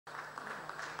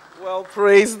Well,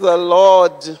 praise the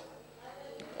Lord.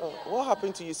 Oh, what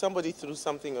happened to you? Somebody threw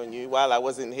something on you while I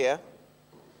wasn't here.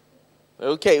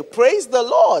 Okay, praise the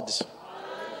Lord.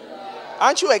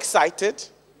 Aren't you excited?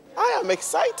 I am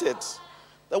excited.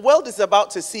 The world is about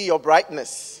to see your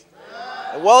brightness.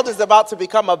 The world is about to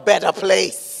become a better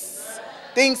place.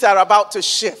 Things are about to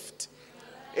shift.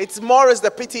 It's more as the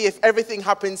pity if everything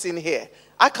happens in here.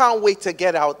 I can't wait to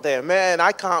get out there, man.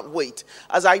 I can't wait.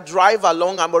 As I drive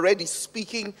along, I'm already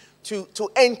speaking to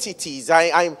entities.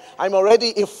 I'm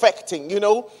already affecting,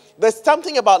 There's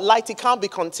something about light, it can't be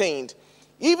contained.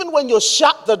 Even when you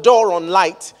shut the door on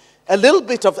light, a little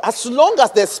bit of, as long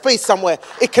as there's space somewhere,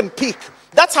 it can peak.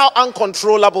 That's how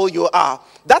uncontrollable you are.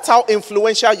 That's how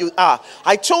influential you are.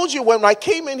 I told you when I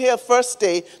came in here first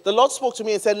day, the Lord spoke to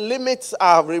me and said, limits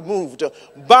are removed.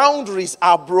 Boundaries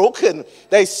are broken.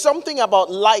 There is something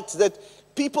about light that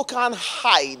people can't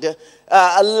hide.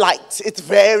 Light. It's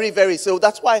very, very, so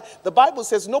that's why the Bible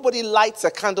says nobody lights a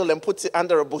candle and puts it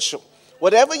under a bushel.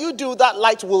 Whatever you do, that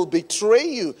light will betray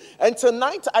you. And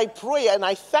tonight I pray and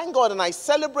I thank God and I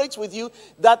celebrate with you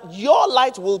that your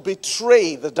light will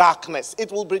betray the darkness.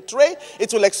 It will betray,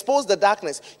 it will expose the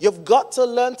darkness. You've got to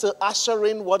learn to usher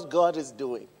in what God is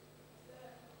doing.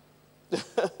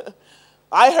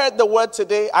 I heard the word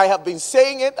today. I have been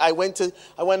saying it. I went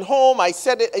home. I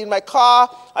said it in my car.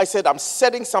 I said, I'm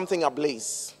setting something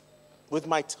ablaze with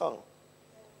my tongue.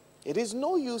 It is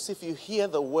no use if you hear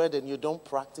the word and you don't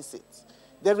practice it.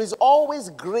 There is always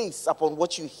grace upon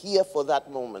what you hear for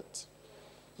that moment.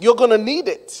 You're going to need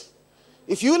it.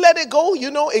 If you let it go,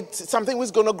 it's something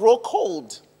that's going to grow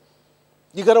cold.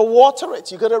 You got to water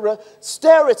it. You got to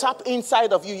stir it up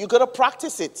inside of you. You got to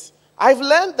practice it. I've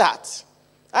learned that.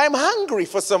 I'm hungry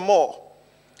for some more.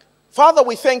 Father,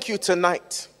 we thank you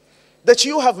tonight that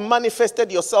you have manifested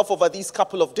yourself over these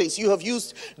couple of days. You have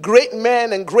used great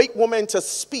men and great women to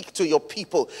speak to your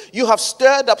people. You have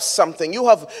stirred up something. You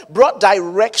have brought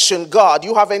direction, God.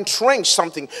 You have entrenched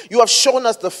something. You have shown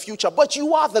us the future. But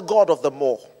you are the God of the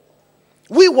more.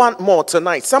 We want more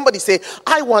tonight. Somebody say,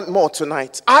 I want more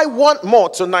tonight. I want more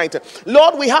tonight.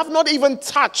 Lord, we have not even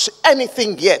touched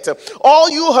anything yet. All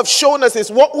you have shown us is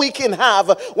what we can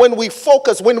have when we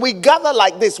focus, when we gather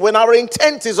like this, when our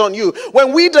intent is on you,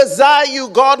 when we desire you,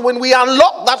 God, when we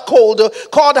unlock that code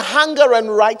called hunger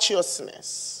and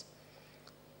righteousness.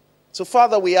 So,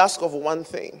 Father, we ask of one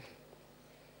thing.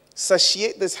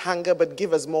 Satiate this hunger, but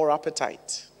give us more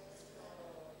appetite.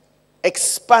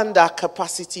 Expand our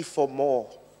capacity for more.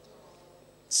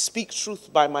 Speak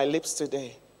truth by my lips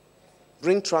today.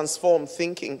 Bring transformed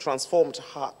thinking, transformed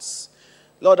hearts.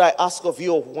 Lord, I ask of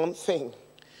you one thing.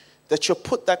 That you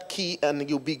put that key and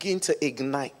you begin to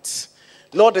ignite.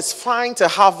 Lord, it's fine to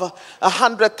have a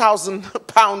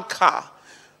 100,000-pound car.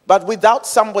 But without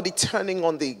somebody turning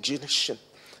on the ignition.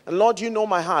 And Lord, you know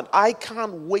my heart. I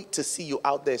can't wait to see you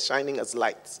out there shining as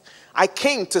lights. I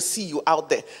came to see you out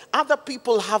there. Other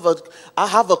people have a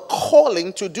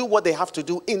calling to do what they have to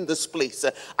do in this place.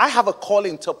 I have a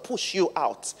calling to push you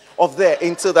out of there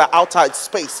into the outside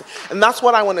space. And that's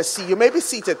what I want to see. You may be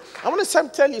seated. I want to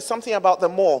tell you something about the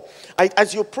more.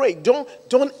 As you pray, don't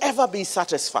ever be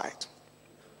satisfied.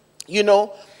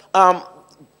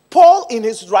 Paul in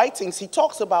his writings, he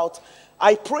talks about,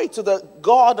 I pray to the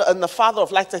God and the Father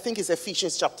of lights. I think it's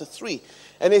Ephesians chapter 3.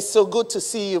 And it's so good to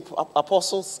see you,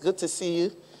 apostles. Good to see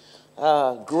you.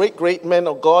 Great men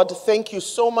of God. Thank you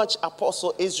so much,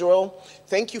 Apostle Israel.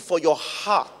 Thank you for your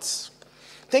heart.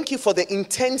 Thank you for the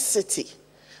intensity.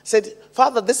 Said,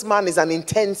 Father, this man is an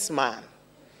intense man.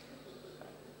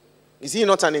 Is he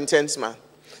not an intense man?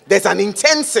 There's an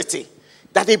intensity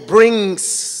that he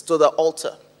brings to the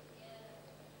altar.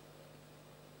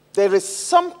 There is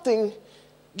something,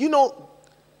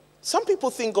 some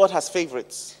people think God has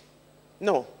favorites.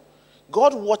 No.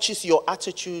 God watches your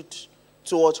attitude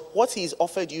towards what he's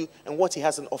offered you and what he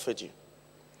hasn't offered you.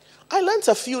 I learned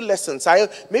a few lessons.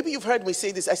 Maybe you've heard me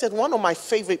say this. I said one of my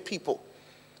favorite people,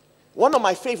 one of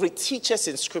my favorite teachers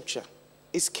in scripture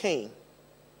is Cain.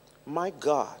 My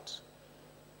God.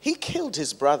 He killed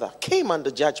his brother, came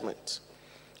under judgment.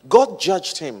 God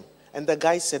judged him. And the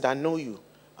guy said, I know you.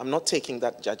 I'm not taking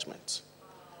that judgment.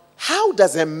 How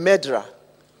does a murderer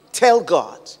tell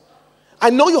God, I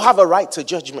know you have a right to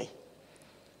judge me,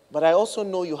 but I also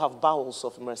know you have bowels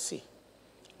of mercy.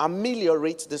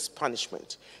 Ameliorate this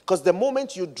punishment. Because the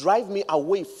moment you drive me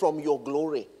away from your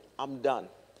glory, I'm done.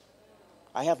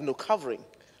 I have no covering.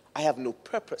 I have no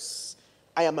purpose.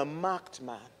 I am a marked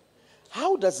man.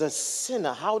 How does a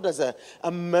sinner, how does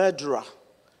a murderer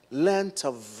learn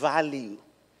to value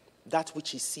that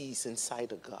which he sees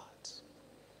inside of God?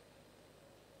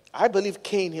 I believe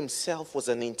Cain himself was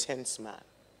an intense man.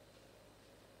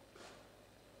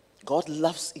 God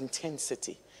loves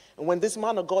intensity. And when this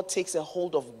man of God takes a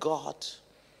hold of God,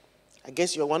 I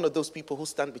guess you're one of those people who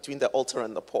stand between the altar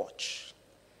and the porch.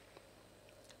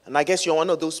 And I guess you're one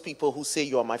of those people who say,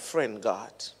 you are my friend,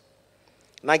 God.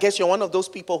 And I guess you're one of those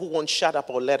people who won't shut up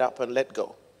or let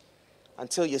go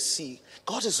until you see.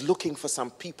 God is looking for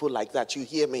some people like that. You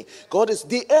hear me?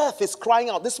 The earth is crying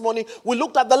out. This morning, we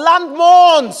looked at the land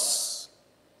mourns.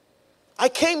 I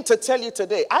came to tell you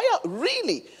today,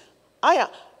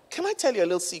 can I tell you a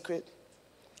little secret?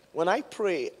 When I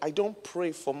pray, I don't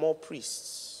pray for more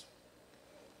priests.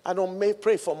 I don't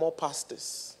pray for more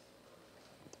pastors.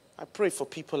 I pray for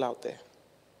people out there.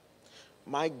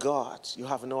 My God, you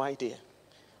have no idea.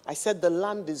 I said the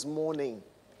land is mourning.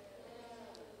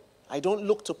 I don't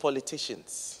look to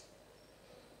politicians.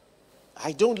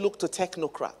 I don't look to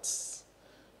technocrats.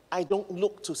 I don't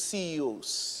look to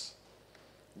CEOs.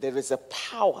 There is a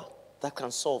power that can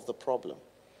solve the problem.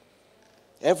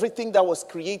 Everything that was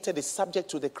created is subject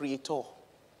to the Creator.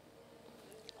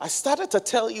 I started to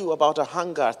tell you about a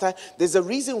hunger. There's a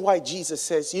reason why Jesus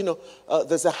says,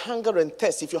 there's a hunger and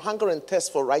thirst. If you hunger and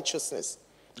thirst for righteousness,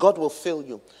 God will fill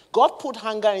you. God put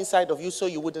hunger inside of you so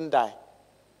you wouldn't die.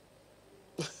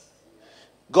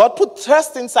 God put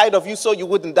thirst inside of you so you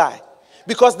wouldn't die.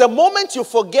 Because the moment you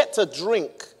forget to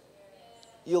drink,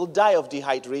 you'll die of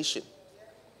dehydration.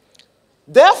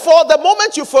 Therefore, the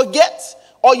moment you forget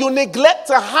or you neglect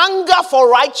to hunger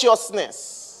for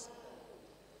righteousness,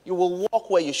 you will walk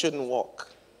where you shouldn't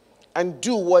walk and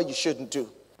do what you shouldn't do.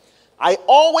 I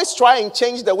always try and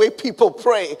change the way people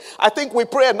pray. I think we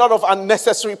pray a lot of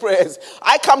unnecessary prayers.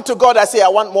 I come to God, I say, I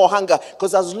want more hunger.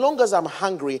 Because as long as I'm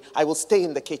hungry, I will stay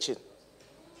in the kitchen.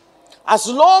 As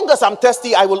long as I'm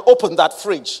thirsty, I will open that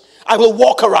fridge. I will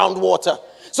walk around water.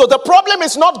 So the problem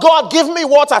is not God, give me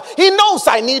water. He knows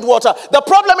I need water. The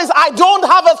problem is I don't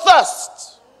have a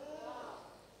thirst.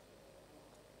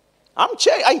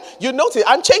 You notice,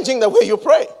 I'm changing the way you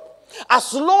pray.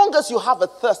 As long as you have a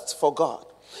thirst for God.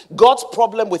 God's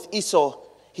problem with Esau,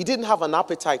 he didn't have an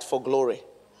appetite for glory.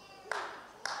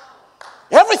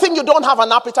 Everything you don't have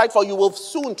an appetite for, you will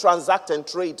soon transact and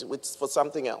trade for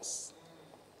something else.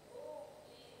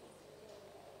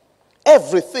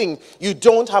 Everything you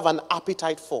don't have an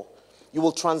appetite for, you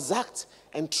will transact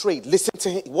and trade. Listen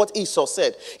to what Esau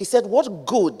said. He said, what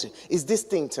good is this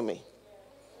thing to me?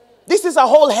 This is a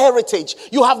whole heritage.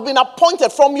 You have been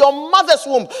appointed from your mother's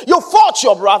womb. You fought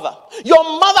your brother. Your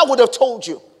mother would have told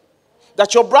you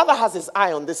that your brother has his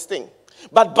eye on this thing.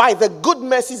 But by the good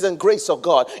mercies and grace of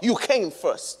God, you came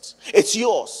first. It's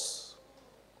yours.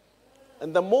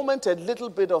 And the moment a little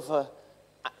bit of a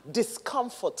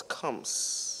discomfort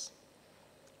comes,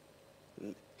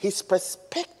 his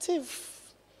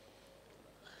perspective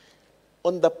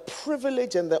on the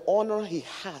privilege and the honor he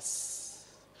has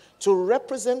to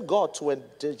represent God to a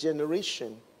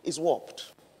generation is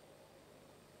warped.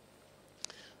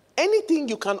 Anything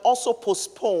you can also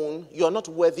postpone, you are not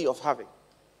worthy of having.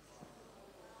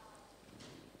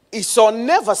 Esau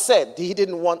never said he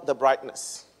didn't want the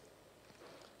brightness.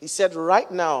 He said, right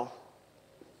now,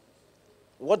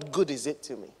 what good is it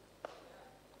to me?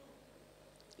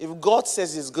 If God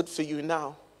says it's good for you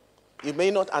now, you may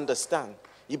not understand.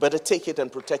 You better take it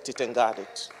and protect it and guard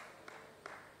it.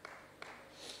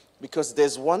 Because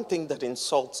there's one thing that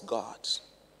insults God.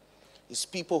 It's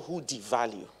people who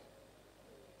devalue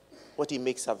what he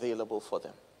makes available for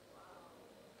them.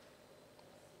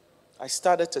 I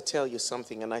started to tell you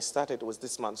something, and it was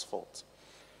this man's fault.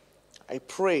 I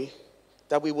pray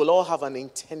that we will all have an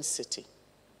intensity.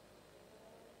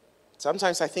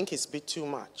 Sometimes I think it's a bit too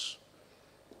much.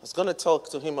 I was going to talk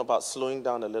to him about slowing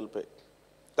down a little bit.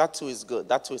 That too is good.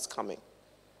 That too is coming.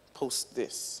 Post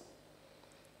this.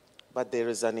 But there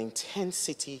is an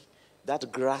intensity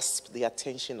that grasps the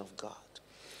attention of God.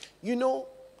 Do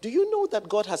you know that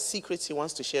God has secrets he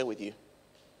wants to share with you?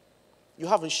 You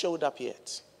haven't showed up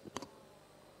yet.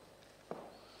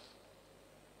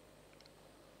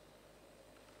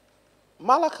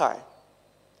 Malachi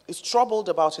is troubled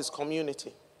about his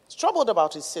community. He's troubled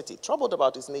about his city, troubled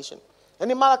about his nation.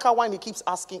 And in Malachi 1, he keeps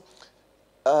asking,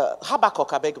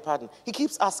 Habakkuk, I beg your pardon, he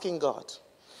keeps asking God.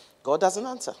 God doesn't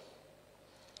answer.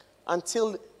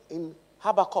 Until in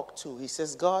Habakkuk 2, he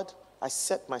says, God, I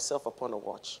set myself upon a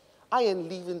watch. I ain't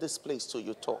leaving this place till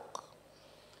you talk.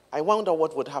 I wonder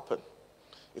what would happen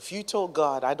if you told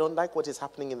God, I don't like what is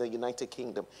happening in the United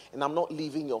Kingdom, and I'm not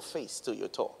leaving your face till you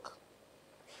talk.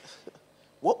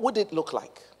 What would it look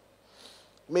like?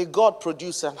 May God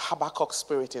produce an Habakkuk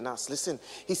spirit in us. Listen,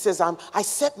 he says, I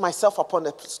set myself upon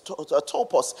a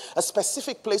topos, a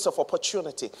specific place of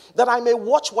opportunity, that I may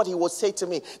watch what he will say to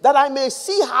me, that I may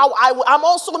see how I'm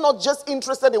also not just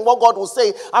interested in what God will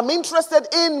say, I'm interested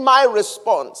in my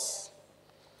response.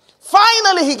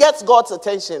 Finally, he gets God's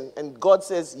attention, and God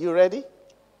says, you ready?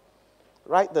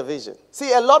 Write the vision.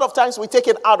 See, a lot of times we take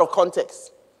it out of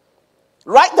context.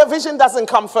 Write the vision doesn't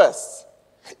come first.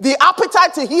 The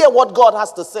appetite to hear what God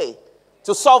has to say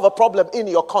to solve a problem in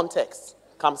your context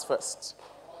comes first.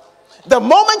 The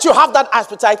moment you have that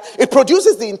appetite, it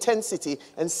produces the intensity,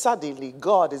 and suddenly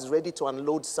God is ready to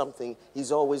unload something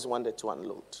he's always wanted to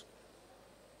unload.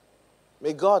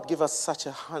 May God give us such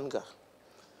a hunger,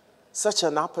 such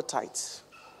an appetite.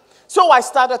 So I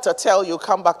started to tell you,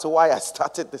 come back to why I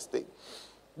started this thing,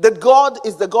 that God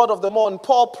is the God of them all. And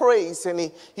Paul prays,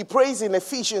 and he prays in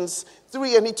Ephesians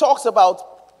 3, and he talks about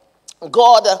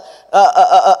God,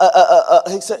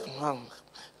 he said,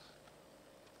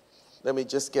 let me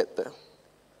just get there.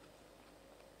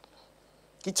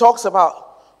 He talks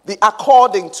about the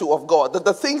according to of God,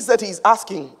 the things that he's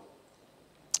asking.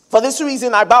 For this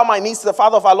reason, I bow my knees to the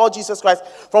Father of our Lord Jesus Christ,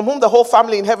 from whom the whole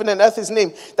family in heaven and earth is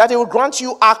named, that he will grant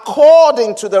you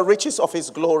according to the riches of his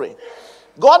glory.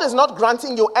 God is not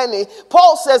granting you any.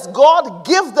 Paul says, God,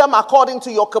 give them according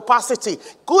to your capacity.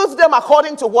 Give them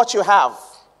according to what you have.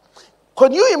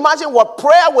 Can you imagine what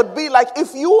prayer would be like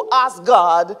if you ask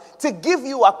God to give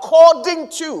you according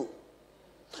to,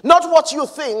 not what you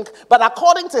think, but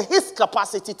according to his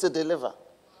capacity to deliver?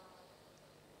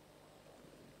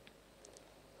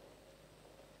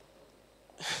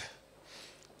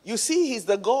 You see, he's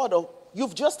the God of,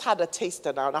 you've just had a taste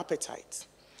and an appetite.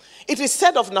 It is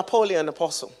said of Napoleon,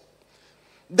 apostle,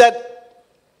 that,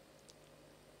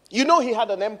 you know, he had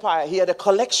an empire, he had a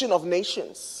collection of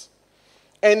nations.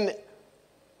 And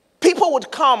people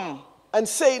would come and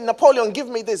say, Napoleon, give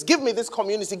me this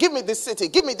community, give me this city,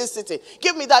 give me this city,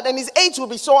 give me that. And his aides would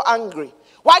be so angry.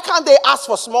 Why can't they ask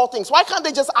for small things? Why can't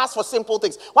they just ask for simple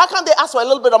things? Why can't they ask for a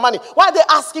little bit of money? Why are they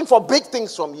asking for big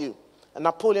things from you? And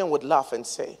Napoleon would laugh and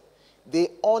say, they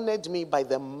honored me by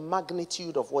the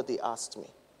magnitude of what they asked me.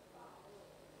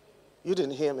 You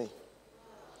didn't hear me.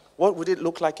 What would it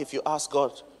look like if you asked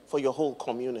God for your whole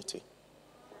community?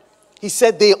 He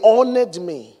said, they honored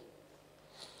me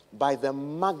by the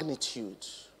magnitude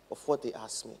of what they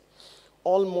asked me.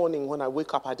 All morning when I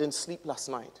wake up, I didn't sleep last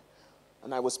night.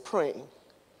 And I was praying.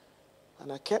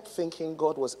 And I kept thinking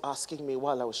God was asking me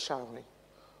while I was showering,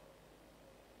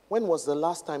 when was the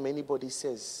last time anybody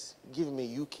says, give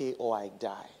me UK or I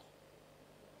die?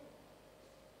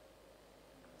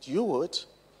 You would,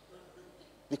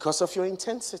 because of your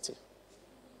intensity.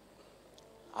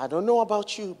 I don't know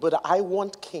about you, but I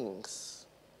want kings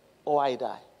or I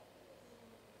die.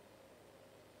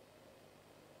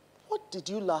 What did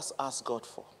you last ask God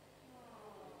for?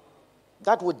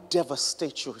 That would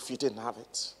devastate you if you didn't have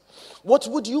it. What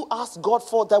would you ask God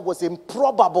for that was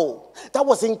improbable, that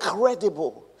was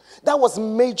incredible, that was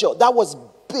major, that was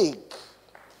big?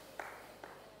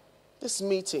 This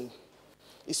meeting,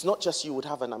 it's not just you would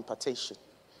have an impartation.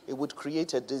 It would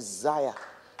create a desire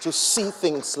to see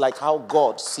things like how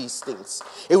God sees things.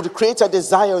 It would create a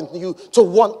desire in you to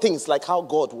want things like how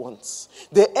God wants.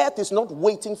 The earth is not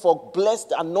waiting for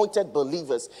blessed, anointed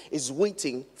believers. It's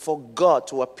waiting for God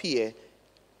to appear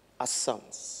as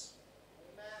sons.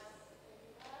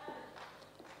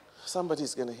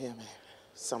 Somebody's going to hear me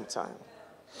sometime.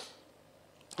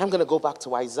 I'm going to go back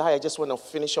to Isaiah. I just want to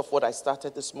finish off what I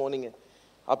started this morning. And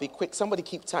I'll be quick. Somebody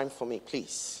keep time for me,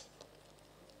 please.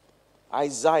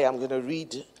 Isaiah, I'm going to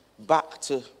read back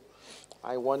to,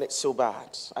 I want it so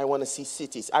bad. I want to see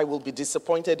cities. I will be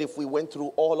disappointed if we went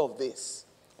through all of this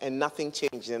and nothing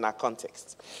changed in our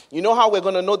context. You know how we're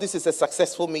going to know this is a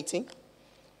successful meeting?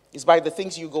 It's by the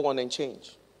things you go on and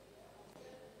change.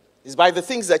 It's by the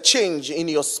things that change in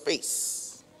your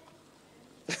space.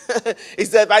 It's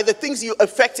that by the things you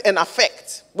affect and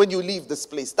affect when you leave this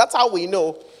place. That's how we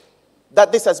know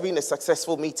that this has been a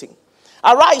successful meeting.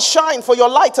 Arise, shine, for your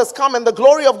light has come, and the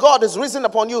glory of God is risen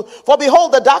upon you. For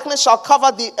behold, the darkness shall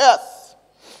cover the earth,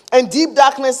 and deep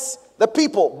darkness the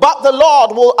people. But the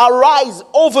Lord will arise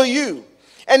over you,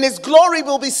 and his glory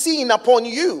will be seen upon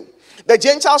you. The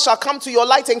Gentiles shall come to your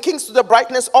light, and kings to the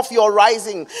brightness of your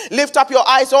rising. Lift up your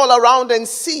eyes all around and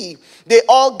see. They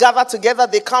all gather together.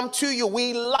 They come to you.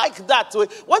 We like that.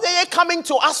 What are they coming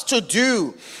to us to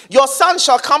do? Your son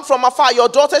shall come from afar. Your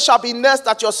daughter shall be nursed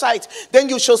at your sight. Then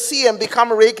you shall see and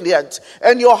become radiant.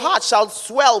 And your heart shall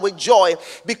swell with joy.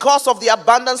 Because of the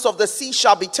abundance of the sea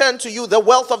shall be turned to you. The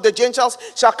wealth of the Gentiles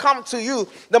shall come to you.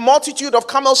 The multitude of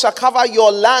camels shall cover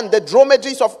your land. The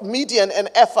dromedaries of Midian and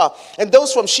Ephah, and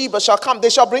those from Sheba shall come. They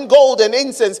shall bring gold and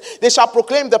incense. They shall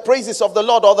proclaim the praises of the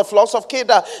Lord. All the flocks of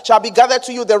Kedar shall be gathered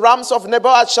to you. The rams of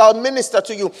Nebaioth shall minister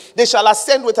to you. They shall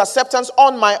ascend with acceptance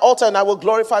on my altar, and I will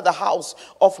glorify the house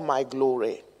of my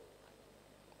glory.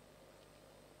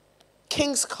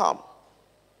 Kings come.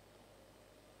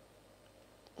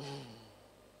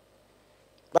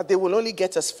 But they will only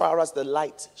get as far as the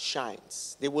light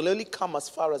shines. They will only come as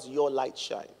far as your light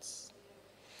shines.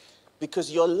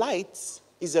 Because your light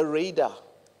is a radar.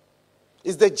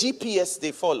 It's the GPS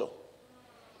they follow.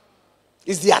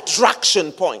 It's the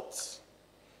attraction point.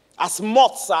 As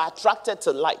moths are attracted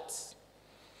to light.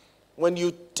 When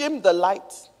you dim the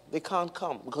light, they can't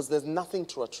come because there's nothing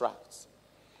to attract.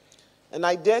 And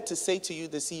I dare to say to you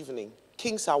this evening,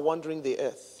 kings are wandering the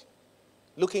earth,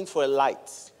 looking for a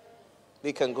light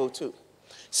they can go to.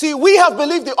 See, we have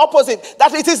believed the opposite,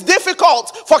 that it is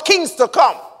difficult for kings to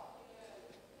come.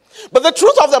 But the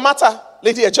truth of the matter,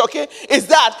 Lady Ajoke, is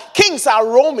that kings are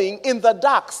roaming in the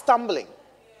dark, stumbling,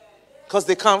 because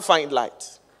they can't find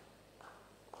light.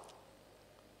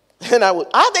 And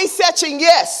are they searching?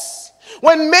 Yes.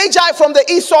 When Magi from the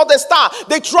east saw the star,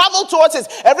 they traveled towards it.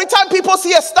 Every time people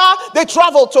see a star, they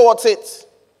travel towards it.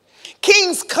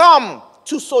 Kings come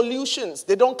to solutions.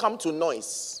 They don't come to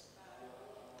noise.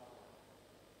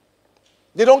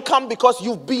 They don't come because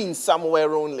you've been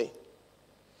somewhere only.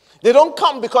 They don't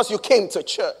come because you came to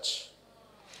church.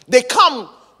 They come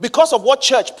because of what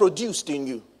church produced in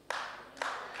you.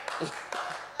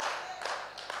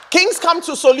 Kings come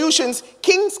to solutions.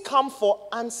 Kings come for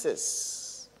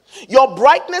answers. Your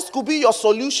brightness could be your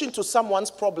solution to someone's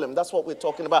problem. That's what we're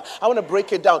talking about. I want to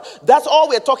break it down. That's all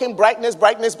we're talking, brightness,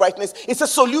 brightness, brightness. It's a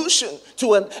solution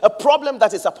to a problem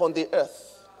that is upon the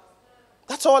earth.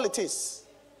 That's all it is.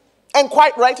 And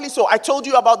quite rightly so. I told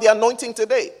you about the anointing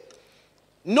today.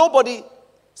 Nobody's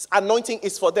anointing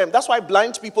is for them. That's why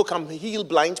blind people can heal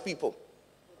blind people.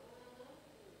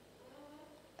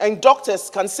 And doctors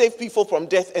can save people from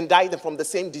death and die from the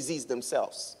same disease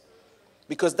themselves.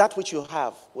 Because that which you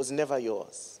have was never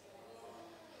yours.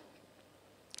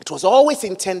 It was always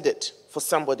intended for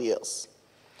somebody else.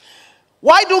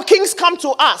 Why do kings come to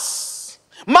us?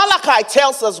 Malachi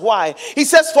tells us why. He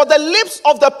says, for the lips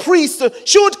of the priest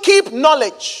should keep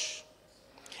knowledge.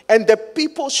 And the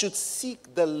people should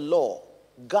seek the law,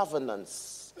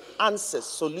 governance, answers,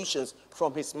 solutions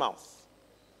from his mouth.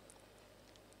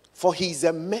 For he is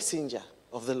a messenger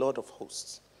of the Lord of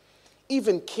hosts.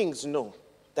 Even kings know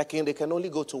that they can only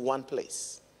go to one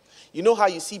place. You know how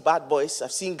you see bad boys?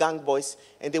 I've seen gang boys,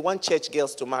 and they want church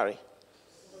girls to marry.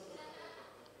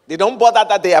 They don't bother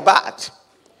that they are bad.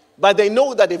 But they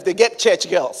know that if they get church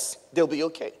girls, they'll be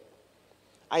okay.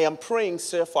 I am praying,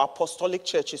 sir, for apostolic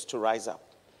churches to rise up.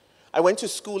 I went to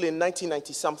school in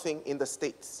 1990-something in the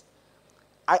States.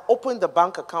 I opened a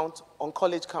bank account on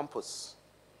college campus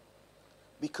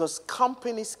because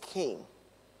companies came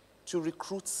to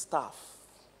recruit staff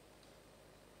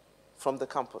from the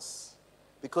campus.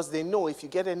 Because they know if you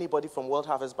get anybody from World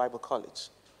Harvest Bible College,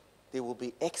 they will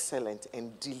be excellent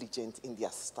and diligent in their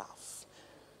staff.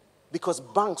 Because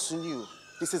banks knew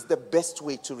this is the best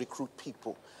way to recruit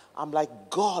people. I'm like,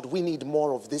 God, we need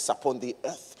more of this upon the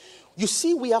earth. You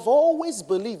see, we have always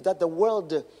believed that the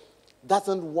world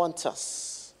doesn't want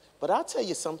us. But I'll tell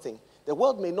you something. The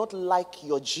world may not like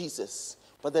your Jesus,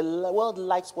 but the world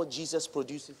likes what Jesus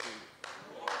produces in you.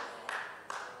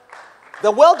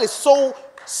 The world is so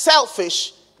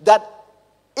selfish that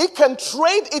it can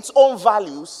trade its own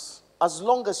values as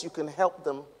long as you can help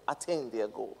them attain their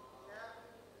goal.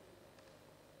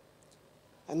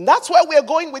 And that's where we're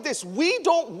going with this. We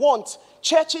don't want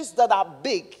churches that are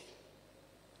big.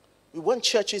 We want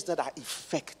churches that are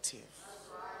effective.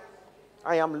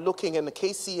 I am looking in the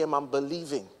KCM, I'm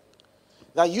believing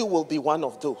that you will be one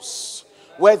of those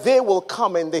where they will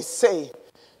come and they say,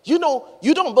 you know,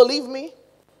 you don't believe me?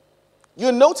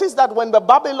 You notice that when the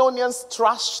Babylonians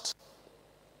trashed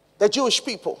the Jewish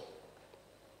people,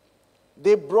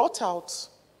 they brought out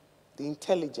the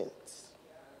intelligent,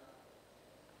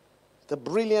 the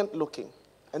brilliant looking.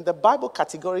 And the Bible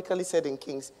categorically said in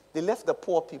Kings, they left the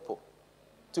poor people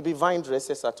to be vine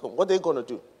dressers at home. What are they going to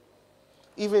do?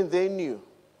 Even they knew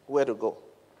where to go.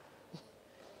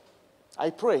 I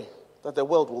pray that the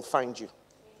world will find you.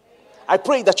 I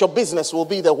pray that your business will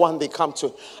be the one they come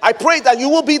to. I pray that you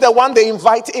will be the one they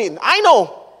invite in. I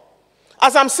know.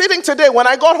 As I'm sitting today, when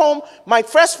I got home, my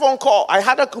first phone call, I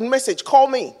had a message, call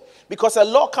me. Because a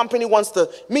law company wants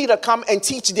me to come and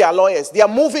teach their lawyers. They are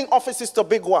moving offices to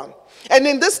big one. And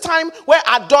in this time where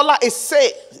our dollar is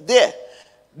safe there,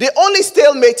 the only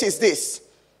stalemate is this.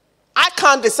 I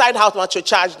can't decide how much to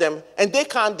charge them, and they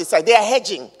can't decide. They are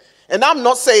hedging. And I'm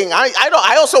not saying,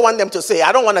 I also want them to say,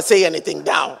 I don't want to say anything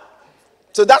down.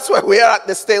 So that's where we are at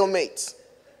the stalemate.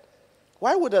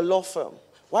 Why would a law firm,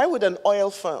 why would an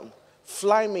oil firm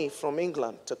fly me from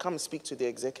England to come speak to the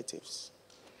executives?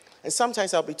 And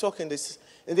sometimes I'll be talking this,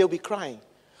 and they'll be crying.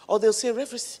 Or they'll say,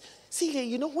 Reverend Celia,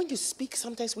 you know, when you speak,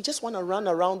 sometimes we just want to run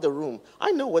around the room.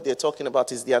 I know what they're talking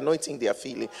about is the anointing they are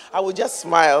feeling. I will just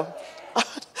smile.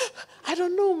 I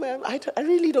don't know, man. I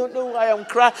really don't know why I'm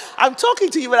crying. I'm talking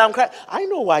to you, but I'm crying. I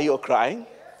know why you're crying.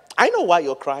 I know why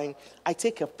you're crying. I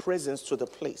take a presence to the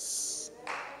place.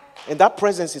 And that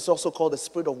presence is also called the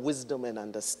spirit of wisdom and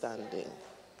understanding.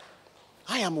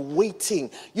 I am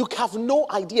waiting. You have no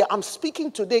idea. I'm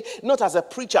speaking today not as a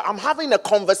preacher. I'm having a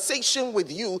conversation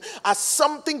with you as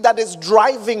something that is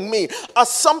driving me, as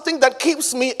something that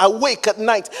keeps me awake at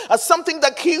night, as something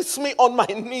that keeps me on my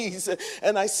knees.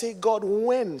 And I say, God,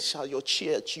 when shall your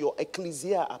church, your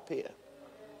Ecclesia appear?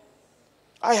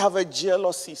 I have a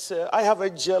jealousy, sir. I have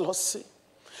a jealousy.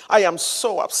 I am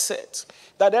so upset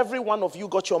that every one of you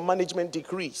got your management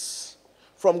degrees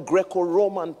from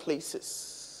Greco-Roman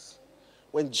places.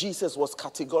 When Jesus was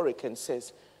categoric and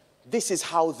says, this is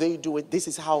how they do it,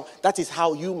 that is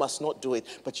how you must not do it,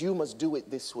 but you must do it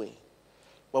this way.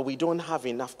 But we don't have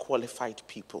enough qualified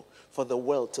people for the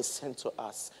world to send to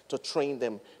us, to train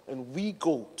them. And we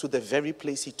go to the very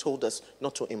place he told us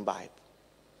not to imbibe.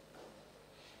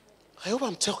 I hope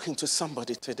I'm talking to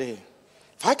somebody today.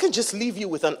 If I can just leave you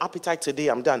with an appetite today,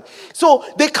 I'm done. So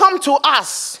they come to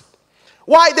us.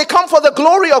 Why? They come for the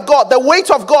glory of God, the weight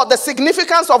of God, the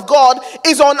significance of God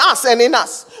is on us and in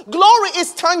us. Glory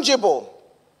is tangible.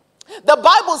 The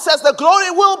Bible says the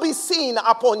glory will be seen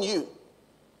upon you.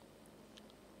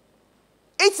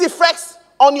 Its effects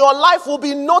on your life will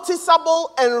be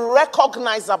noticeable and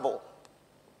recognizable.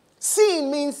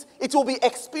 Seen means it will be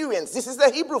experienced. This is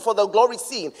the Hebrew for the glory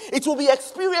seen. It will be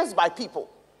experienced by people.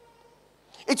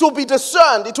 It will be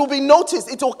discerned. It will be noticed.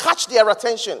 It will catch their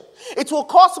attention. It will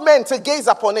cause men to gaze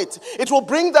upon it. It will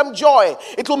bring them joy.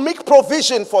 It will make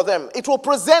provision for them. It will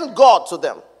present God to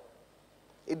them.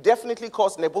 It definitely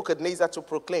caused Nebuchadnezzar to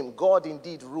proclaim, God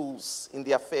indeed rules in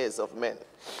the affairs of men.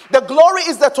 The glory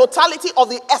is the totality of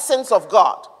the essence of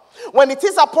God. When it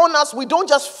is upon us, we don't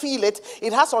just feel it.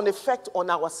 It has an effect on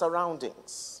our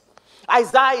surroundings.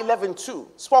 Isaiah 11:2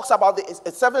 speaks about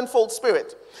the sevenfold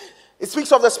spirit. It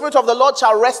speaks of the Spirit of the Lord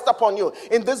shall rest upon you.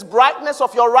 In this brightness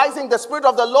of your rising, the Spirit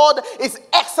of the Lord is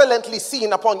excellently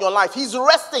seen upon your life. He's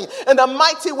resting in a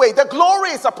mighty way. The glory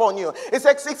is upon you.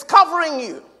 It's covering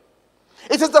you.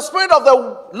 It is the Spirit of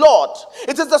the Lord.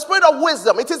 It is the Spirit of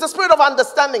wisdom. It is the Spirit of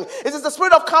understanding. It is the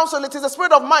Spirit of counsel. It is the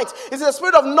Spirit of might. It is the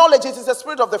Spirit of knowledge. It is the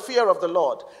Spirit of the fear of the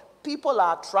Lord. People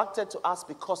are attracted to us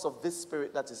because of this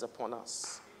Spirit that is upon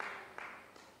us.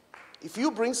 If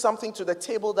you bring something to the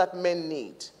table that men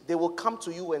need, they will come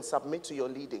to you and submit to your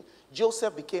leading.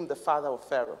 Joseph became the father of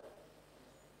Pharaoh.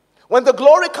 When the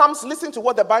glory comes, listen to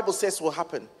what the Bible says will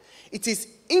happen. It is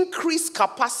increased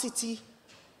capacity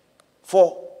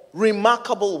for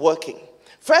remarkable working.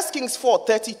 1 Kings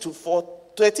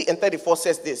 4:30 and 34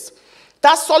 says this.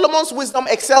 Thus Solomon's wisdom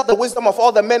excelled the wisdom of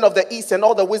all the men of the east and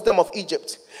all the wisdom of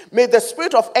Egypt. May the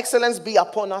spirit of excellence be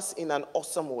upon us in an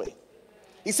awesome way.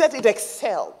 He said it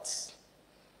excelled.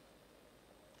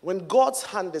 When God's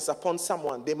hand is upon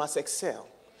someone, they must excel.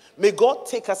 May God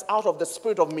take us out of the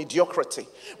spirit of mediocrity.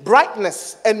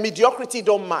 Brightness and mediocrity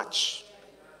don't match.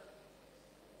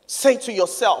 Say to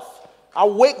yourself,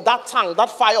 awake that tongue,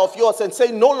 that fire of yours, and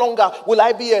say, no longer will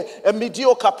I be a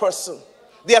mediocre person.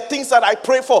 There are things that I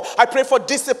pray for. I pray for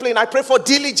discipline. I pray for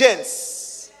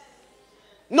diligence.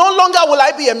 No longer will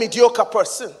I be a mediocre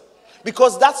person,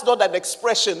 because that's not an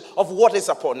expression of what is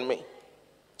upon me.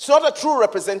 It's not a true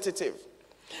representative.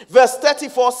 Verse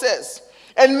 34 says,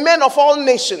 and men of all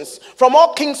nations, from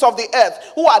all kings of the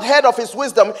earth, who had heard of his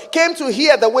wisdom, came to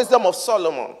hear the wisdom of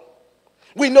Solomon.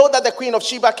 We know that the Queen of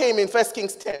Sheba came in 1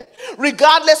 Kings 10.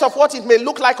 Regardless of what it may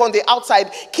look like on the outside,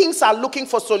 kings are looking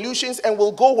for solutions and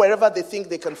will go wherever they think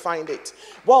they can find it.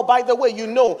 Well, by the way, you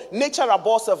know, nature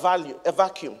abhors a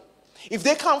vacuum. If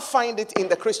they can't find it in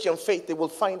the Christian faith, they will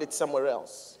find it somewhere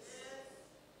else.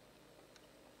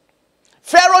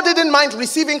 Pharaoh didn't mind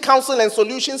receiving counsel and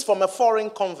solutions from a foreign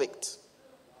convict.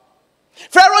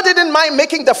 Pharaoh didn't mind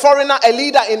making the foreigner a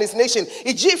leader in his nation.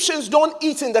 Egyptians don't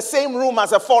eat in the same room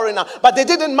as a foreigner, but they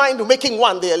didn't mind making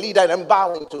one their leader and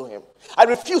bowing to him. I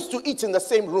refuse to eat in the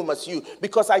same room as you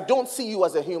because I don't see you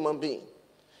as a human being.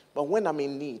 But when I'm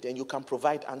in need and you can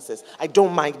provide answers, I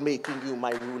don't mind making you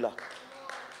my ruler.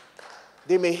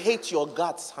 They may hate your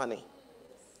guts, honey.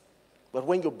 But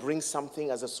when you bring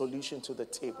something as a solution to the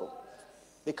table,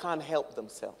 they can't help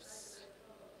themselves.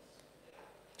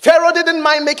 Pharaoh didn't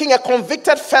mind making a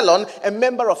convicted felon a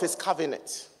member of his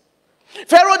cabinet.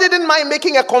 Pharaoh didn't mind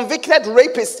making a convicted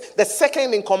rapist the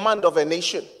second in command of a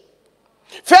nation.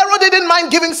 Pharaoh didn't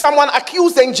mind giving someone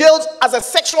accused and jailed as a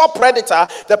sexual predator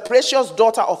the precious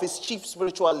daughter of his chief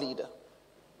spiritual leader.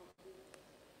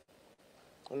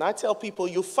 When I tell people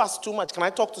you fast too much, can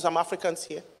I talk to some Africans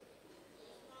here?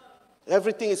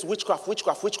 Everything is witchcraft,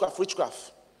 witchcraft, witchcraft,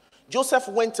 witchcraft. Joseph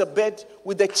went to bed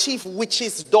with the chief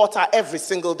witch's daughter every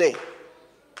single day.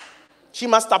 She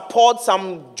must have poured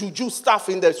some juju stuff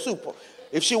in the soup.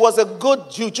 If she was a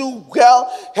good juju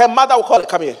girl, her mother would call her,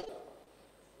 come here.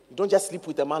 You don't just sleep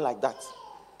with a man like that.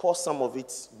 Pour some of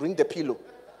it. Bring the pillow.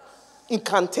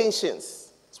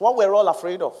 Incantations. It's what we're all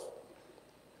afraid of.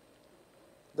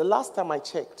 The last time I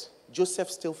checked, Joseph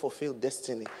still fulfilled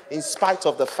destiny in spite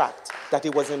of the fact that he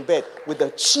was in bed with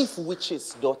the chief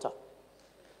witch's daughter.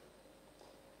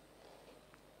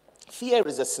 Fear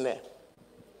is a snare.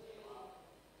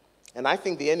 And I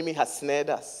think the enemy has snared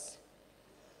us.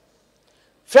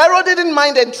 Pharaoh didn't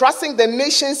mind entrusting the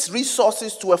nation's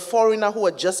resources to a foreigner who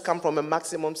had just come from a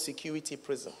maximum security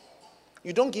prison.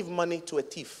 You don't give money to a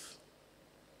thief.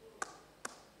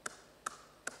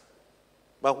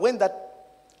 But when that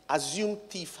assumed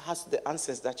thief has the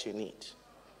answers that you need.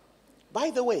 By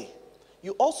the way,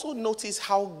 you also notice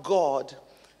how God,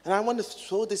 and I want to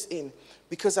throw this in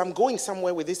because I'm going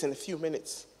somewhere with this in a few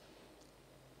minutes.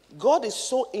 God is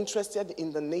so interested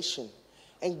in the nation,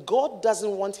 and God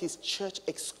doesn't want his church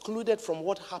excluded from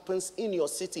what happens in your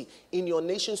city, in your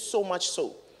nation, so much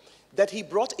so that he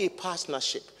brought a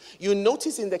partnership. You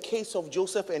notice in the case of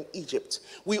Joseph and Egypt,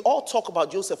 we all talk about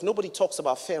Joseph, nobody talks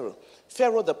about Pharaoh.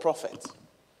 Pharaoh the prophet.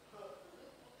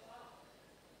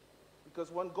 Because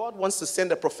when God wants to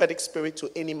send a prophetic spirit to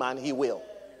any man, he will.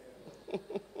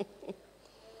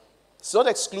 It's not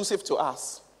exclusive to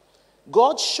us.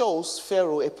 God shows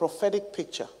Pharaoh a prophetic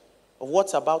picture of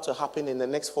what's about to happen in the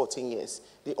next 14 years.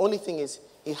 The only thing is,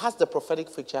 he has the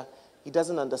prophetic picture, he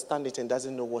doesn't understand it and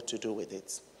doesn't know what to do with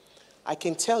it. I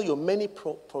can tell you many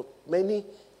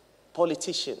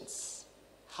politicians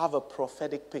have a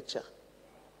prophetic picture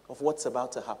of what's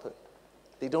about to happen.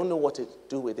 They don't know what to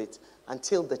do with it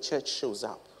until the church shows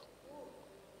up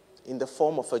in the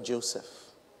form of a Joseph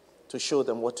to show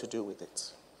them what to do with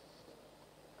it.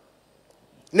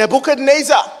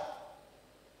 Nebuchadnezzar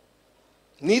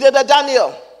needed a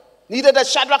Daniel, needed a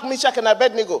Shadrach, Meshach, and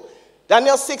Abednego.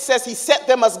 Daniel 6 says he set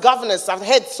them as governors and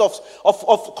heads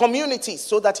of communities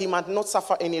so that he might not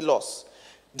suffer any loss.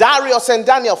 Darius and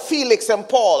Daniel, Felix and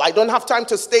Paul. I don't have time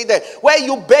to stay there. Where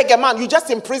you beg a man, you just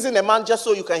imprison a man just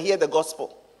so you can hear the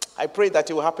gospel. I pray that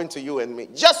it will happen to you and me,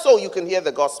 just so you can hear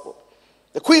the gospel.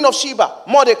 The Queen of Sheba,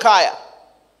 Mordecai.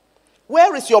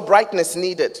 Where is your brightness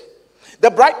needed? The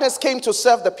brightness came to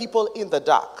serve the people in the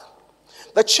dark.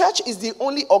 The church is the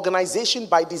only organization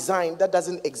by design that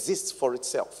doesn't exist for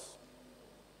itself.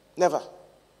 Never.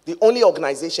 The only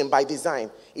organization by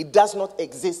design, it does not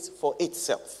exist for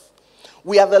itself.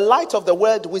 We are the light of the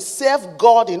world. We serve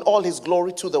God in all his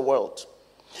glory to the world.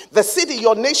 The city,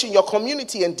 your nation, your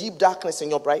community, and deep darkness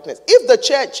and your brightness. If the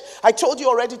church, I told you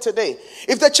already today,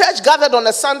 if the church gathered on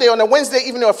a Sunday, on a Wednesday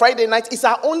evening, or a Friday night, is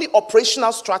our only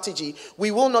operational strategy,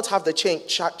 we will not have the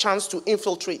chance to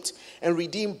infiltrate and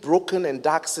redeem broken and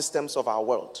dark systems of our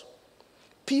world.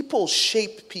 People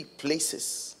shape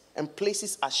places, and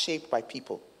places are shaped by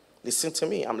people. Listen to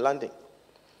me, I'm landing.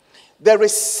 There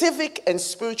is civic and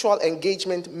spiritual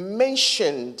engagement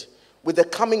mentioned with the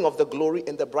coming of the glory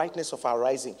and the brightness of our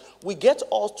rising. We get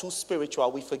all too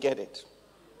spiritual, we forget it.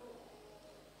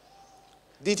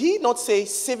 Did he not say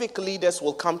civic leaders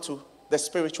will come to the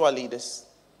spiritual leaders?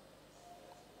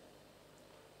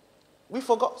 We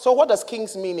forgot. So what does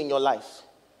kings mean in your life?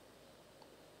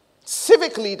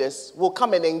 Civic leaders will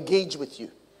come and engage with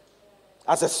you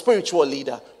as a spiritual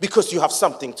leader because you have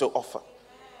something to offer.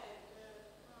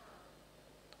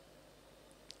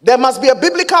 There must be a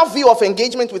biblical view of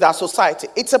engagement with our society.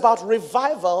 It's about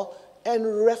revival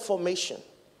and reformation.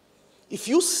 If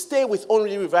you stay with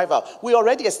only revival, we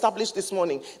already established this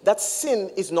morning that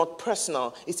sin is not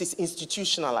personal, it is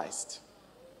institutionalized.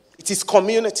 It is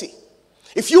community.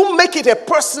 If you make it a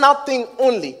personal thing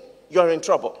only, you're in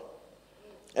trouble.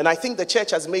 And I think the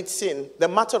church has made sin, the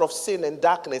matter of sin and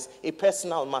darkness, a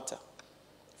personal matter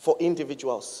for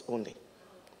individuals only.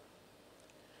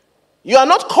 You are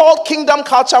not called Kingdom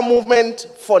Culture Movement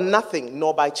for nothing,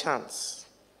 nor by chance.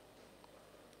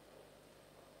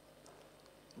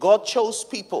 God chose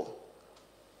people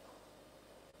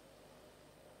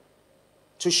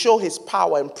to show his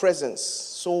power and presence,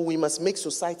 so we must make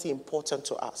society important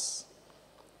to us.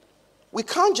 We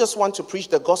can't just want to preach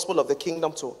the gospel of the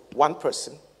kingdom to one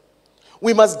person.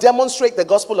 We must demonstrate the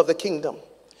gospel of the kingdom.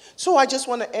 So I just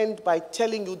want to end by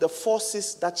telling you the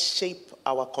forces that shape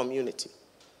our community.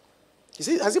 You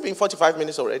see, has it been 45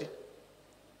 minutes already?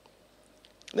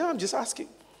 No, I'm just asking.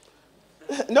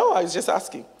 No, I was just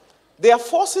asking. There are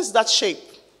forces that shape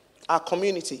our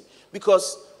community,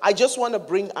 because I just want to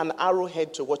bring an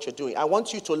arrowhead to what you're doing. I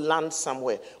want you to land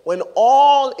somewhere. When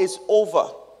all is over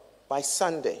by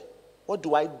Sunday, what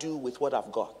do I do with what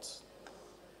I've got?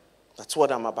 That's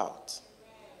what I'm about.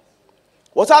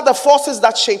 What are the forces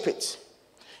that shape it?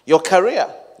 Your career,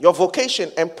 your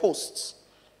vocation and posts,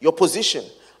 your position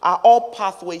are all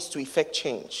pathways to effect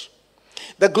change.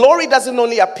 The glory doesn't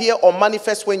only appear or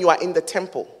manifest when you are in the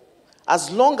temple. As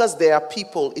long as there are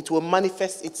people, it will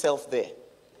manifest itself there,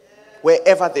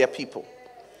 wherever there are people.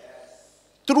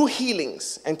 Through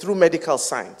healings and through medical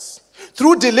science,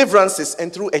 through deliverances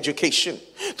and through education,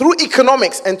 through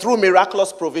economics and through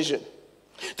miraculous provision,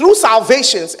 through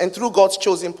salvations and through God's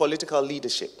chosen political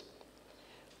leadership.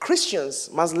 Christians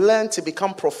must learn to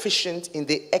become proficient in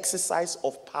the exercise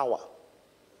of power.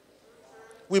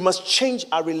 We must change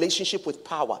our relationship with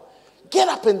power. Get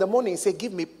up in the morning and say,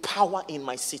 give me power in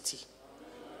my city.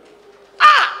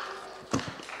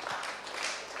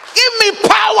 Give me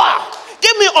power.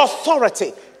 Give me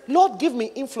authority. Lord, give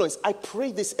me influence. I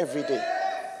pray this every day.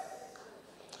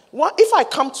 If I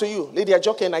come to you, Lady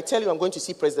Ajoke, and I tell you I'm going to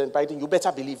see President Biden, you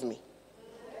better believe me.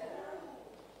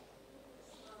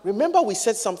 Remember we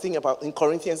said something about in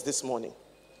Corinthians this morning.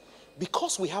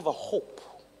 Because we have a hope.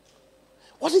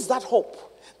 What is that hope?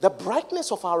 The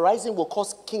brightness of our rising will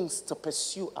cause kings to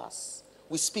pursue us.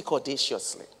 We speak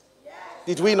audaciously.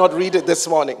 Did we not read it this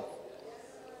morning?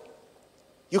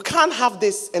 You can't have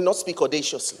this and not speak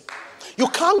audaciously. You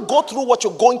can't go through what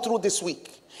you're going through this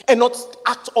week and not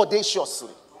act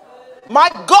audaciously. My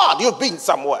God, you've been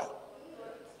somewhere.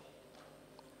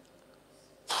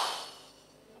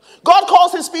 God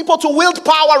calls his people to wield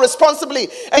power responsibly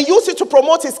and use it to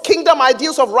promote his kingdom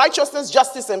ideals of righteousness,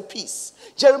 justice, and peace.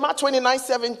 Jeremiah 29,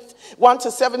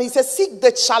 1-7, he says, seek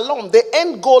the shalom. The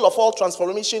end goal of all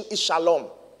transformation is shalom.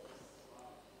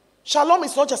 Shalom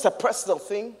is not just a personal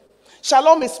thing.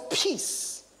 Shalom is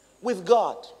peace with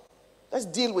God. Let's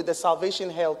deal with the salvation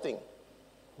hell thing.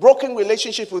 Broken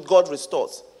relationship with God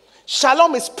restores.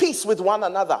 Shalom is peace with one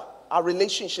another. Our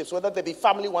relationships, whether they be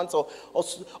family ones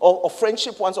or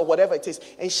friendship ones or whatever it is.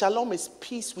 And shalom is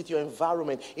peace with your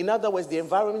environment. In other words, the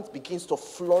environment begins to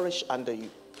flourish under you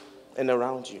and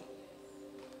around you.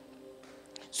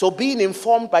 So being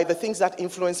informed by the things that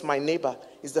influence my neighbor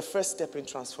is the first step in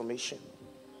transformation.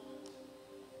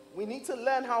 We need to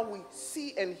learn how we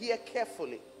see and hear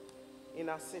carefully in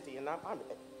our city. And are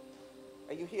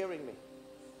you hearing me?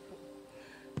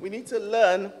 We need to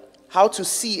learn how to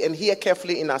see and hear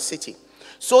carefully in our city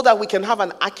so that we can have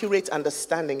an accurate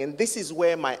understanding. And this is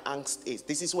where my angst is.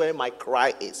 This is where my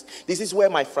cry is. This is where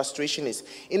my frustration is.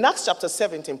 In Acts chapter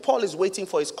 17, Paul is waiting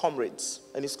for his comrades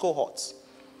and his cohorts.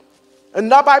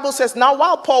 And the Bible says, now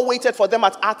while Paul waited for them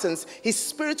at Athens, his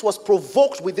spirit was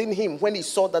provoked within him when he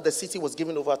saw that the city was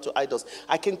given over to idols.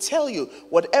 I can tell you,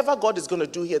 whatever God is going to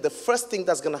do here, the first thing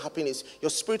that's going to happen is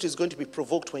your spirit is going to be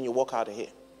provoked when you walk out of here.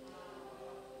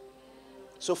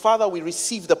 So, Father, we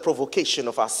receive the provocation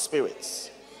of our spirits.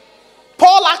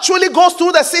 Paul actually goes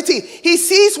through the city. He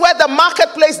sees where the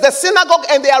marketplace, the synagogue,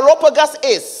 and the Areopagus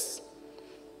is.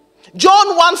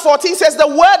 John 1:14 says, the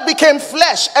word became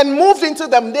flesh and moved into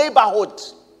the neighborhood.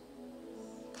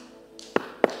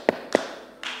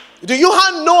 Do you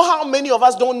know how many of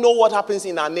us don't know what happens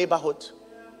in our neighborhood?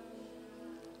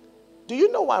 Do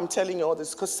you know why I'm telling you all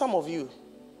this? Because some of you,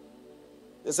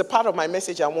 there's a part of my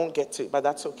message I won't get to, but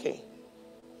that's okay.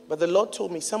 But the Lord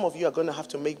told me some of you are going to have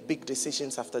to make big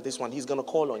decisions after this one. He's going to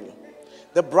call on you.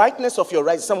 The brightness of your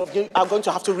rise, some of you are going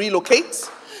to have to relocate.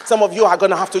 Some of you are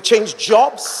going to have to change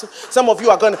jobs. Some of you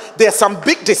are going to, there are some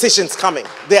big decisions coming.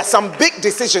 There are some big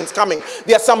decisions coming.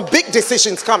 There are some big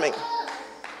decisions coming.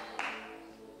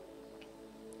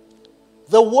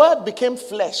 The word became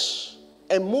flesh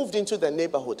and moved into the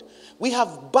neighborhood. We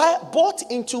have bought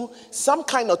into some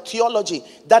kind of theology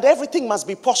that everything must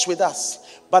be posh with us.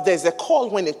 But there's a call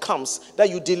when it comes that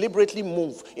you deliberately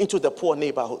move into the poor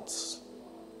neighborhoods.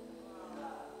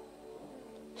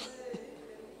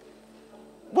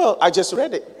 Well, I just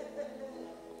read it.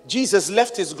 Jesus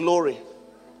left his glory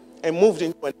and moved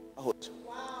into a neighborhood.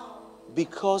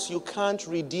 Because you can't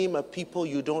redeem a people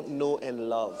you don't know and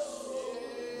love.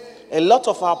 A lot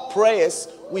of our prayers,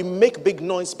 we make big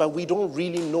noise, but we don't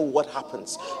really know what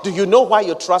happens. Do you know why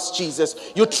you trust Jesus?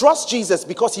 You trust Jesus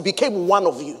because he became one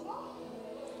of you.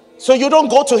 So you don't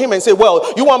go to him and say,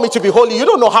 well, you want me to be holy? You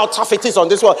don't know how tough it is on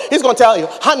this world. He's going to tell you,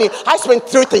 honey, I spent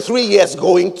 33 years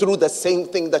going through the same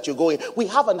thing that you're going. We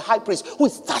have a high priest who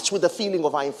is touched with the feeling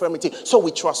of our infirmity, so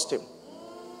we trust him.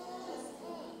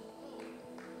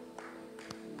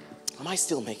 Am I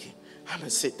still making? I'm going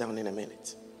to sit down in a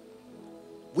minute.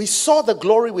 We saw the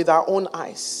glory with our own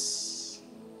eyes.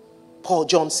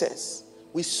 John says,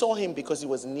 we saw him because he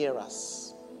was near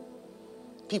us.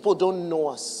 People don't know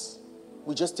us.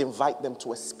 We just invite them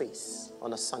to a space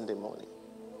on a Sunday morning.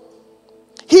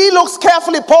 He looks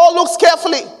carefully. Paul looks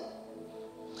carefully.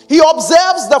 He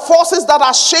observes the forces that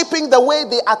are shaping the way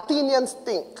the Athenians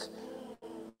think.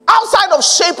 Outside of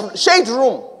shade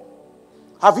room.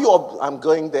 I'm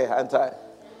going there, aren't I?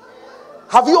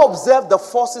 Have you observed the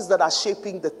forces that are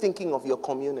shaping the thinking of your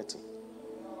community?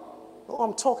 Oh,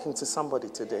 I'm talking to somebody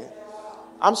today.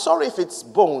 I'm sorry if it's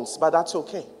bones, but that's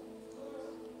okay.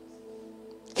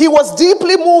 He was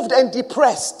deeply moved and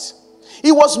depressed.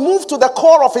 He was moved to the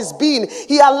core of his being.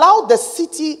 He allowed the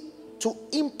city to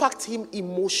impact him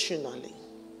emotionally.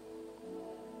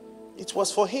 It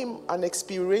was for him an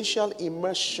experiential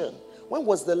immersion. When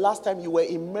was the last time you were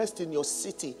immersed in your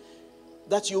city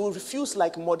that you refused,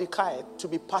 like Mordecai, to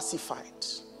be pacified?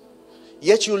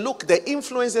 Yet you look, the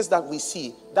influences that we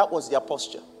see, that was their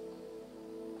posture.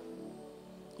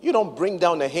 You don't bring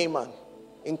down a Haman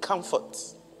in comfort.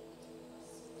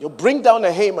 You bring down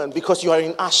a Haman because you are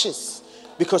in ashes,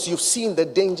 because you've seen the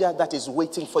danger that is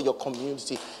waiting for your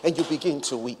community, and you begin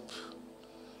to weep.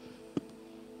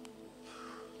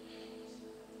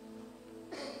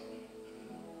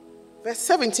 Verse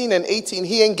 17 and 18,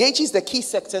 he engages the key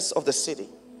sectors of the city,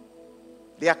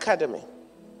 the academy,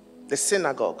 the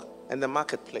synagogue, and the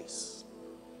marketplace.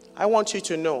 I want you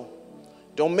to know,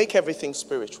 don't make everything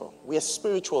spiritual. We are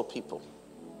spiritual people.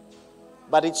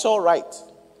 But it's all right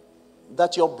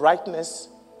that your brightness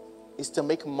is to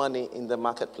make money in the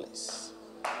marketplace.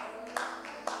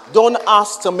 Don't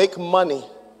ask to make money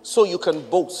so you can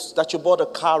boast that you bought a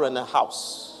car and a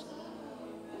house.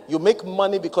 You make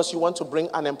money because you want to bring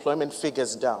unemployment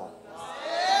figures down.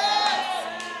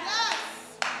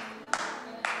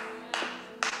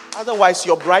 Otherwise,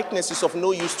 your brightness is of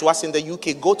no use to us in the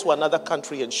UK. Go to another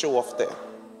country and show off there.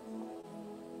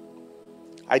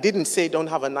 I didn't say don't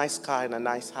have a nice car and a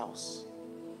nice house.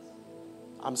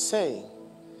 I'm saying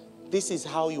this is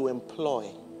how you employ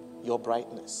your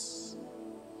brightness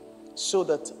so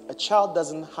that a child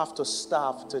doesn't have to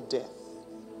starve to death.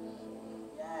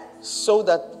 So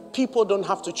that people don't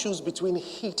have to choose between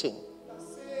heating.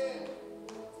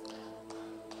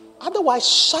 Otherwise,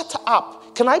 shut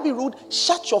up. Can I be rude?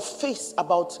 Shut your face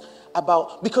about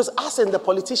because us and the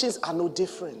politicians are no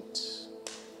different.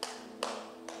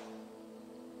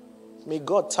 May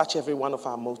God touch every one of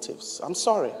our motives. I'm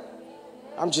sorry.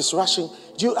 I'm just rushing.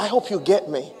 I hope you get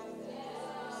me.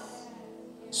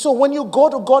 So when you go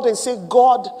to God and say,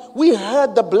 God, we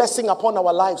heard the blessing upon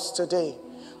our lives today.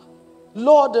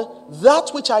 Lord, that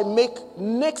which I make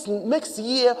next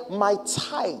year, my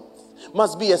tithe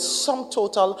must be a sum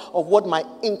total of what my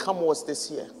income was this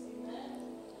year.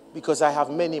 Because I have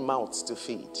many mouths to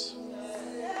feed.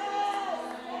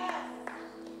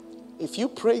 If you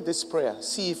pray this prayer,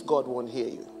 see if God won't hear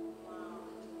you.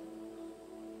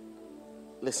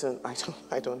 Listen,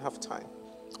 I don't have time.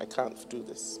 I can't do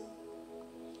this.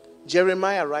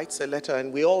 Jeremiah writes a letter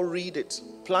and we all read it.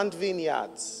 Plant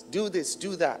vineyards. Do this,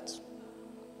 do that.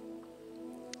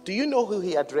 Do you know who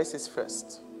he addresses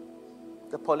first?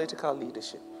 The political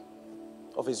leadership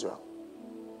of Israel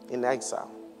in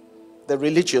exile. The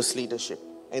religious leadership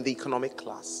and the economic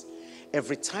class.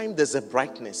 Every time there's a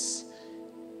brightness,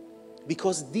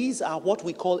 because these are what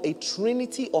we call a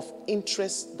trinity of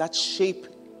interests that shape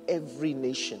every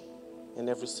nation and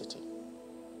every city.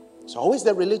 It's always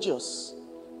the religious,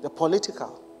 the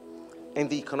political, and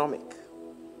the economic.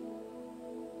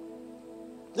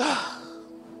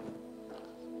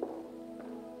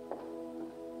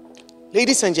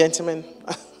 Ladies and gentlemen,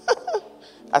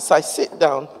 as I sit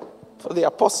down for the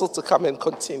apostle to come and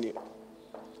continue,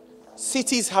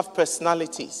 cities have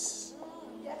personalities.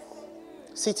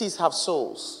 Cities have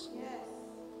souls.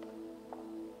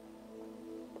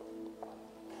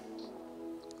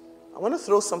 I want to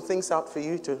throw some things out for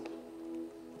you to.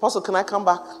 Apostle, can I come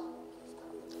back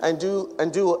and do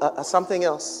something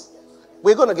else?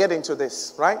 We're going to get into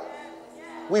this, right?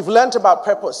 We've learned about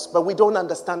purpose, but we don't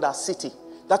understand our city.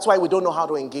 That's why we don't know how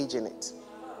to engage in it.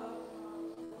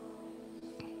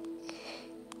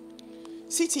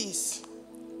 Cities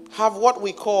have what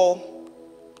we call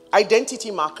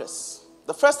identity markers.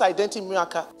 The first identity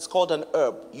marker is called an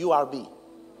urb, URB,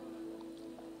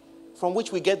 from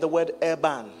which we get the word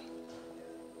urban.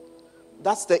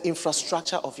 That's the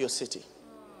infrastructure of your city.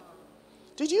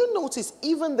 Did you notice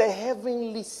even the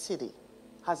heavenly city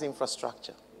has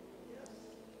infrastructure?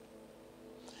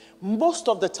 Most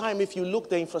of the time, if you look,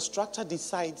 the infrastructure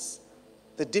decides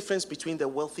the difference between the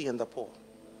wealthy and the poor.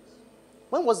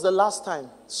 When was the last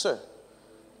time, sir,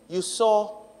 you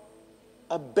saw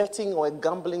a betting or a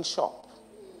gambling shop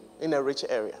in a rich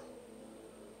area?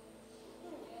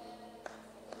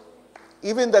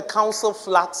 Even the council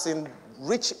flats in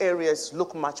rich areas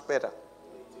look much better.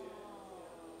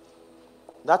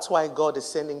 That's why God is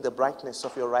sending the brightness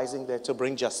of your rising there to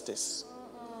bring justice.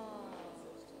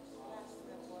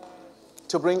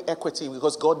 To bring equity,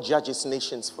 because God judges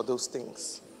nations for those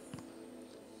things.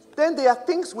 Then there are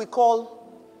things we call,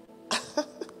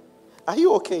 are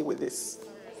you okay with this?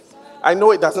 I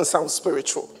know it doesn't sound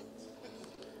spiritual,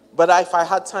 but if I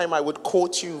had time, I would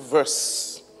quote you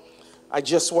verse. I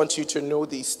just want you to know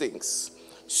these things,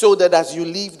 so that as you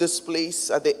leave this place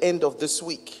at the end of this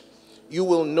week, you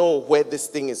will know where this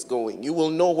thing is going. You will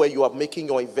know where you are making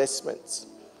your investments.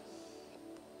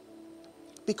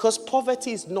 Because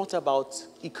poverty is not about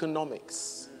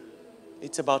economics.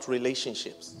 It's about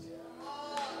relationships.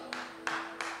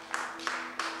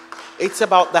 It's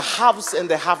about the haves and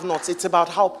the have-nots. It's about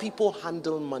how people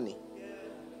handle money.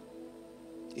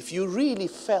 If you really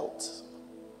felt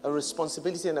a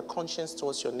responsibility and a conscience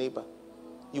towards your neighbor,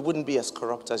 you wouldn't be as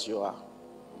corrupt as you are.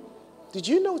 Did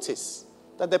you notice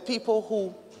that the people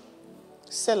who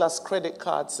sell us credit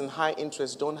cards and high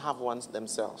interest don't have ones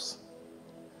themselves?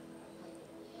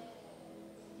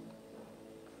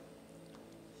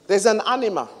 There's an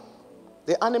anima.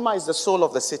 The anima is the soul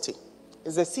of the city.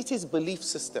 It's the city's belief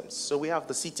systems. So we have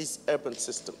the city's urban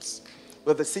systems.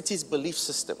 But the city's belief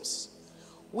systems,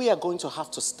 we are going to have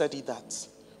to study that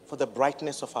for the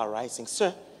brightness of our rising.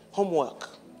 Sir, homework.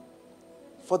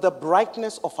 For the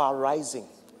brightness of our rising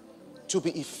to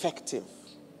be effective,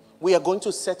 we are going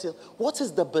to settle what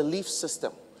is the belief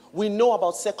system. We know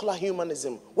about secular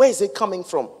humanism. Where is it coming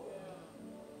from?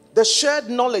 The shared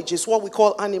knowledge is what we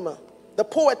call anima. The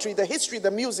poetry, the history,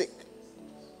 the music.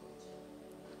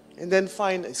 And then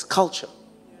finally, it's culture.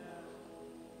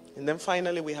 And then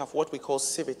finally, we have what we call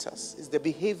civitas. It's the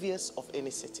behaviors of any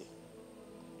city.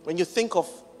 When you think of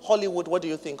Hollywood, what do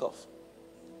you think of?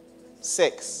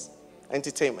 Sex,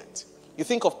 entertainment. You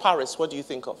think of Paris, what do you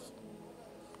think of?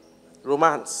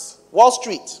 Romance. Wall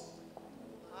Street.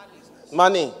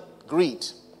 Money, greed.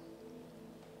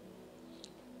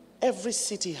 Every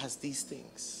city has these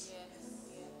things.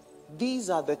 These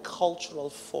are the cultural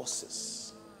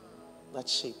forces that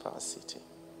shape our city.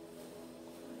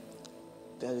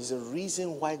 There is a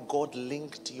reason why God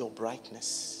linked your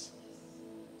brightness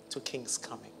to King's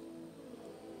coming.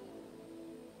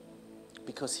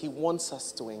 Because he wants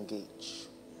us to engage.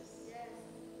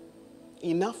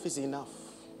 Enough is enough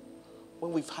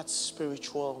when we've had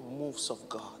spiritual moves of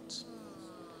God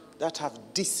that have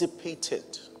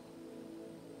dissipated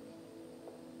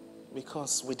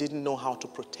because we didn't know how to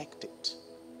protect it.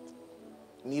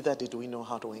 Neither did we know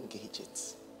how to engage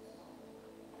it.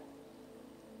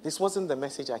 This wasn't the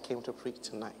message I came to preach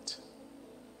tonight,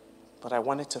 but I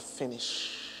wanted to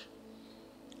finish.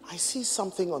 I see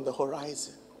something on the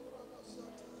horizon.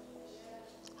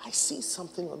 I see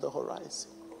something on the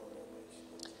horizon.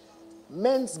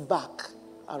 Men's backs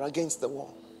are against the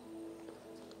wall.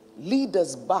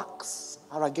 Leaders' backs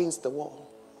are against the wall.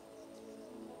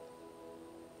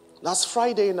 Last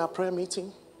Friday in our prayer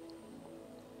meeting,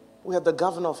 we had the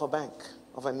governor of a bank,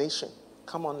 of a nation,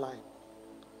 come online.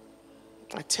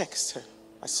 I texted her.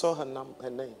 I saw her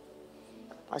name.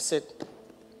 I said,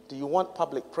 do you want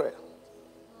public prayer?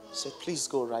 She said, please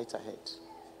go right ahead.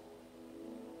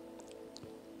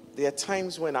 There are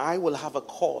times when I will have a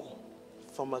call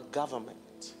from a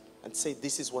government and say,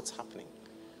 this is what's happening.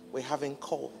 We're having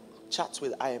chats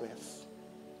with IMF.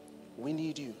 We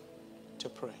need you to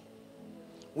pray.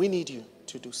 We need you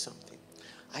to do something.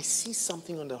 I see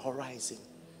something on the horizon.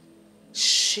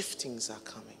 Shiftings are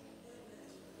coming.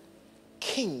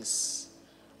 Kings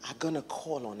are going to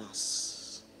call on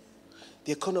us.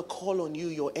 They're going to call on you,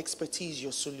 your expertise,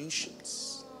 your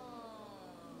solutions.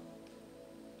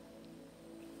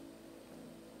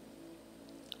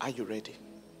 Are you ready?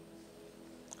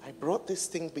 I brought this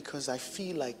thing because I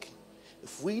feel like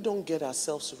if we don't get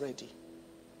ourselves ready,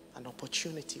 an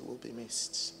opportunity will be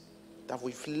missed. that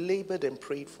we've labored and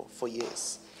prayed for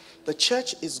years. The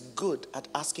church is good at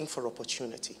asking for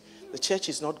opportunity. The church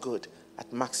is not good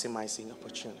at maximizing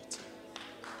opportunity.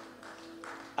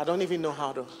 I don't even know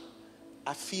how to.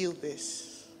 I feel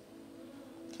this.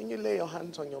 Can you lay your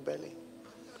hands on your belly?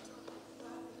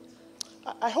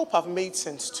 I hope I've made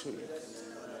sense to you.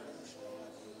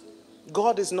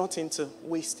 God is not into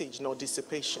wastage nor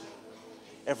dissipation.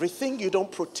 Everything you don't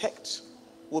protect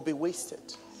will be wasted.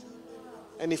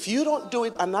 And if you don't do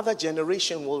it, another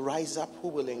generation will rise up who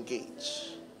will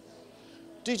engage.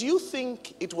 Did you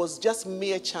think it was just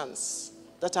mere chance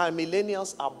that our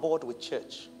millennials are bored with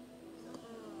church?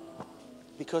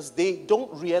 Because they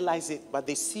don't realize it, but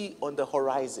they see on the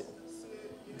horizon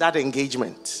that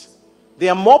engagement. They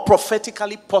are more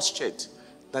prophetically postured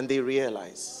than they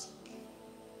realize.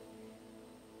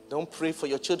 Don't pray for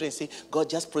your children and say, God,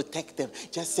 just protect them.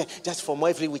 Just from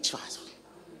every witch.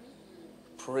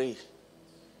 Pray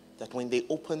that when they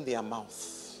open their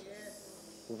mouth,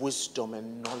 wisdom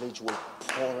and knowledge will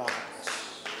pour out.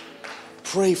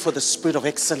 Pray for the spirit of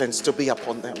excellence to be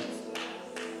upon them.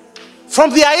 From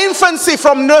their infancy,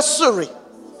 from nursery,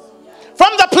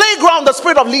 from the playground, the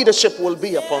spirit of leadership will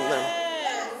be upon them.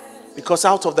 Because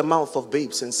out of the mouth of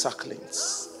babes and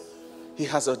sucklings, he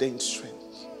has ordained strength.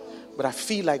 But I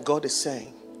feel like God is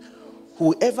saying,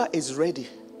 whoever is ready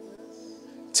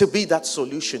to be that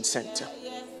solution center,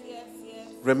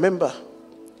 remember,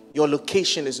 your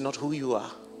location is not who you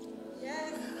are.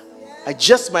 I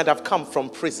just might have come from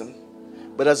prison,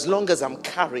 but as long as I'm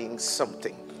carrying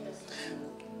something,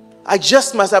 I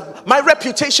just must have, my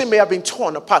reputation may have been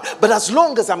torn apart, but as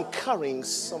long as I'm carrying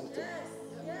something,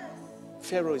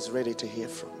 Pharaoh is ready to hear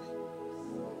from me.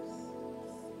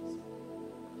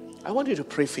 I want you to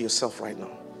pray for yourself right now.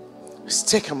 Just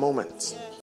take a moment.